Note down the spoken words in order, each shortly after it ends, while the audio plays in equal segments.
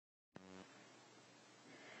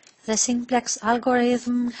The simplex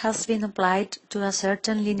algorithm has been applied to a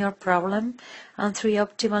certain linear problem, and three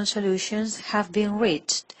optimal solutions have been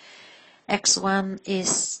reached. x1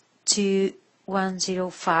 is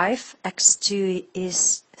 2105, x2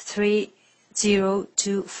 is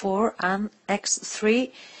 3024, and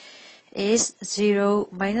x3 is 0,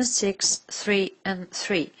 -6, 3, and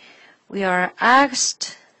 3. We are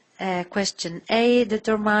asked question A,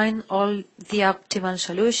 determine all the optimal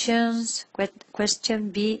solutions.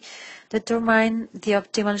 Question B, determine the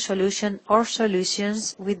optimal solution or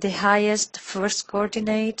solutions with the highest first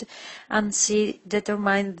coordinate. And C,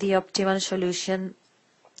 determine the optimal solution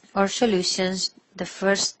or solutions the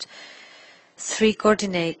first three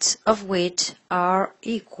coordinates of which are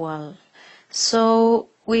equal. So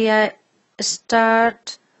we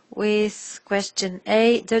start with question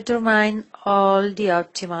A, determine all the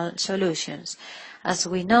optimal solutions. As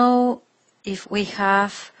we know, if we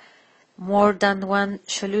have more than one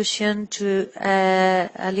solution to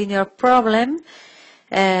a linear problem,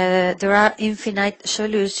 there are infinite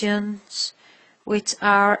solutions which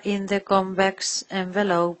are in the convex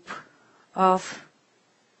envelope of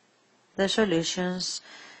the solutions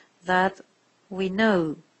that we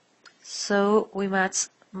know. So we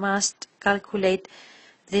must calculate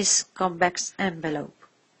this convex envelope.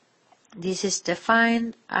 This is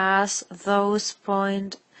defined as those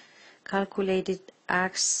points calculated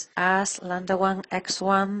as lambda 1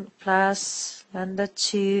 x1 plus lambda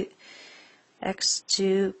 2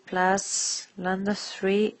 x2 plus lambda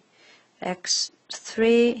 3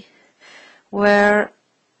 x3, where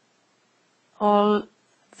all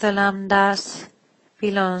the lambdas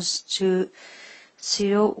belongs to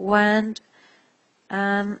 0, 1,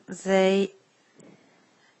 and they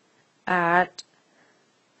add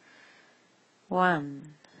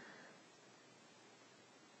 1.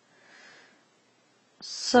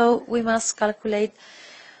 So we must calculate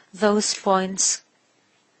those points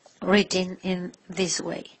written in this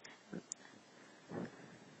way.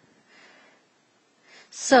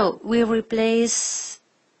 So we replace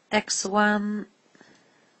x1,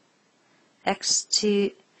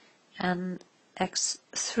 x2, and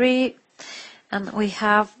x3, and we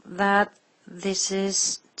have that this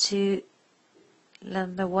is 2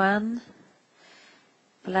 lambda 1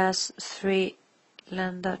 plus 3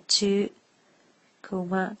 lambda 2,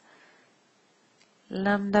 comma,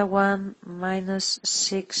 lambda 1 minus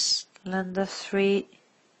 6 lambda 3,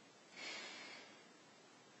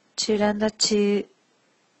 2 lambda 2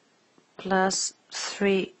 plus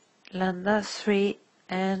 3 lambda 3,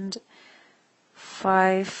 and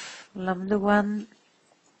 5 lambda 1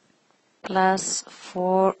 plus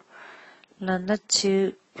 4 lambda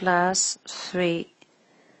 2 plus 3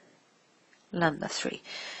 lambda 3.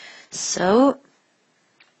 So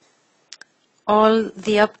all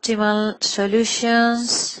the optimal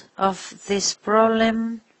solutions of this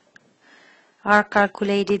problem are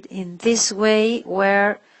calculated in this way,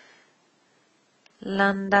 where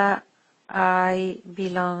lambda I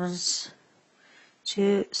belongs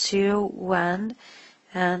to 0, 1,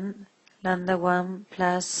 and lambda 1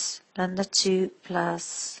 plus lambda 2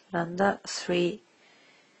 plus lambda 3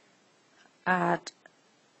 add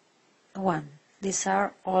 1. These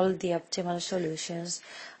are all the optimal solutions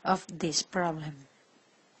of this problem.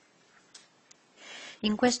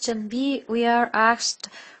 In question B, we are asked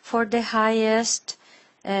for the highest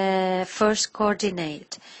first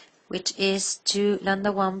coordinate, which is 2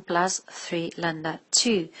 lambda 1 plus 3 lambda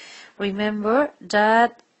 2. Remember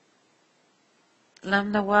that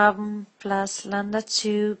lambda 1 plus lambda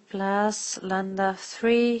 2 plus lambda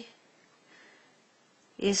 3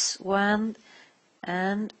 is 1,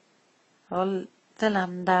 and all the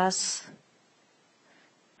lambdas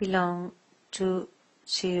belong to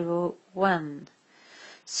 0, 1.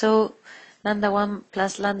 So lambda 1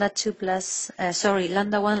 plus lambda 2 plus,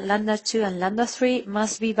 lambda 1, lambda 2, and lambda 3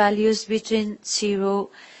 must be values between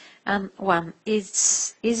 0 and 1.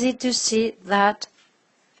 It's easy to see that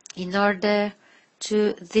in order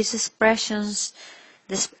to these expressions,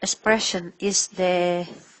 this expression is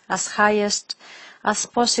as highest as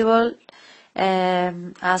possible,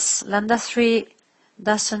 as lambda 3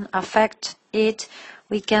 doesn't affect it,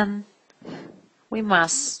 we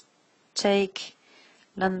must take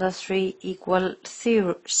lambda 3 equal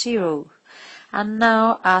 0. And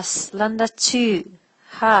now, as lambda 2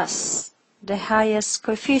 has the highest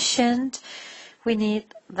coefficient, we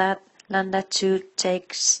need that lambda 2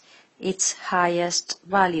 takes its highest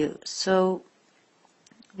value. So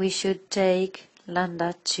we should take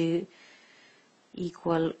lambda 2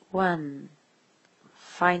 equal 1.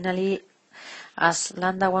 Finally, as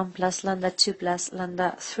lambda 1 plus lambda 2 plus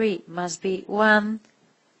lambda 3 must be 1,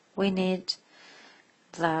 we need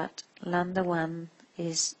that lambda 1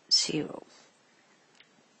 is 0.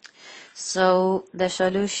 So the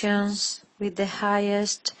solutions with the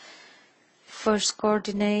highest first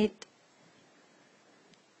coordinate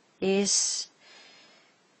is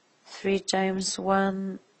 3 times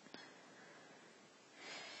 1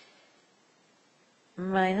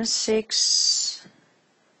 minus 6,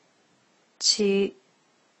 2,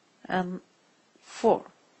 and 4.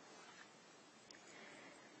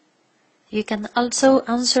 You can also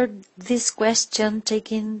answer this question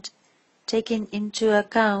taking into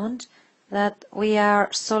account that we are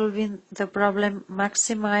solving the problem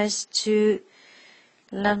maximized to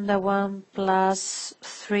lambda 1 plus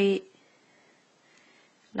 3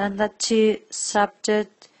 lambda 2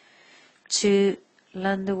 subject to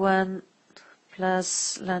lambda 1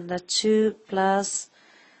 plus lambda 2 plus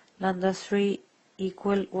lambda 3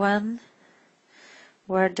 equal 1,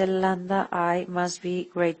 where the lambda I must be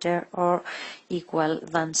greater or equal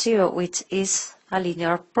than 0, which is a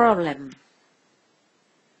linear problem.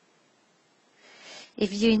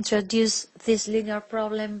 If you introduce this linear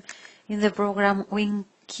problem in the program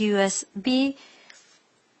WinQSB,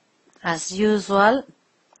 as usual,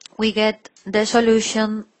 we get the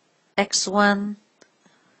solution x1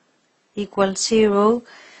 equals 0,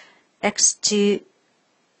 x2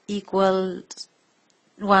 equals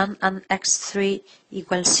 1, and x3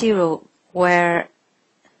 equals 0, where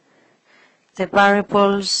the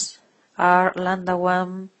variables are lambda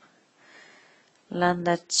 1,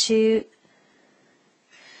 lambda 2,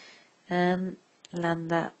 and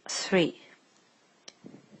lambda 3,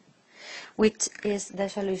 which is the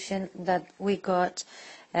solution that we got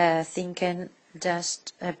thinking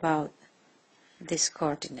just about this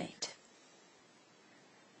coordinate.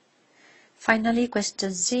 Finally,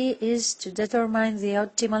 question C is to determine the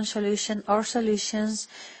optimal solution or solutions,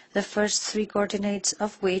 the first 3 coordinates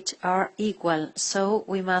of which are equal. So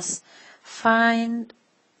we must find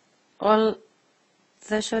all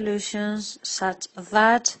the solutions such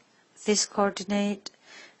that this coordinate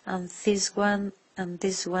and this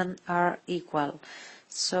one are equal.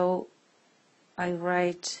 So I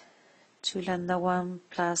write 2 lambda 1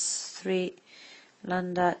 plus 3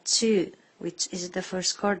 lambda 2, which is the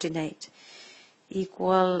first coordinate,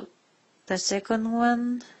 equal the second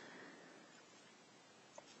one,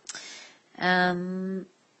 and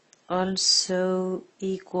also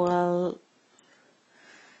equal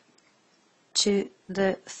to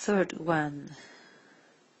the third one.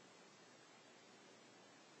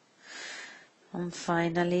 And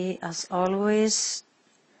finally, as always,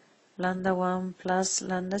 lambda 1 plus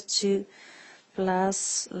lambda 2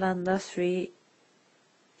 plus lambda 3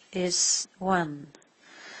 is 1.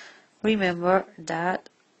 Remember that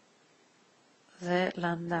the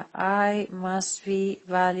lambda I must be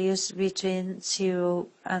values between 0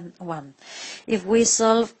 and 1. If we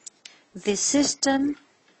solve this system,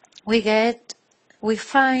 we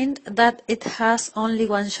find that it has only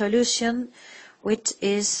one solution, which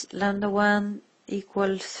is lambda 1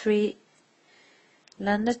 equal 3,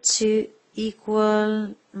 lambda 2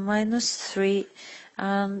 equal minus 3,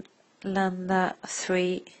 and lambda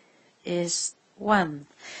 3 is 1.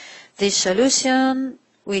 This solution,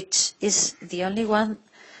 which is the only one,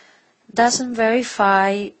 doesn't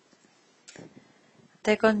verify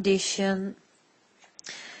the condition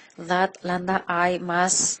that lambda I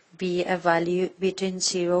must be a value between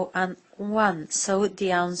 0 and 1. So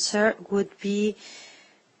the answer would be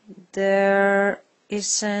there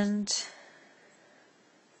isn't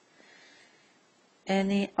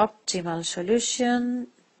any optimal solution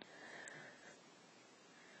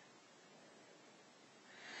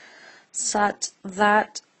such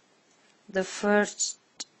that the first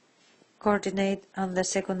coordinate and the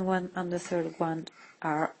second one and the third one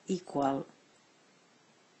are equal.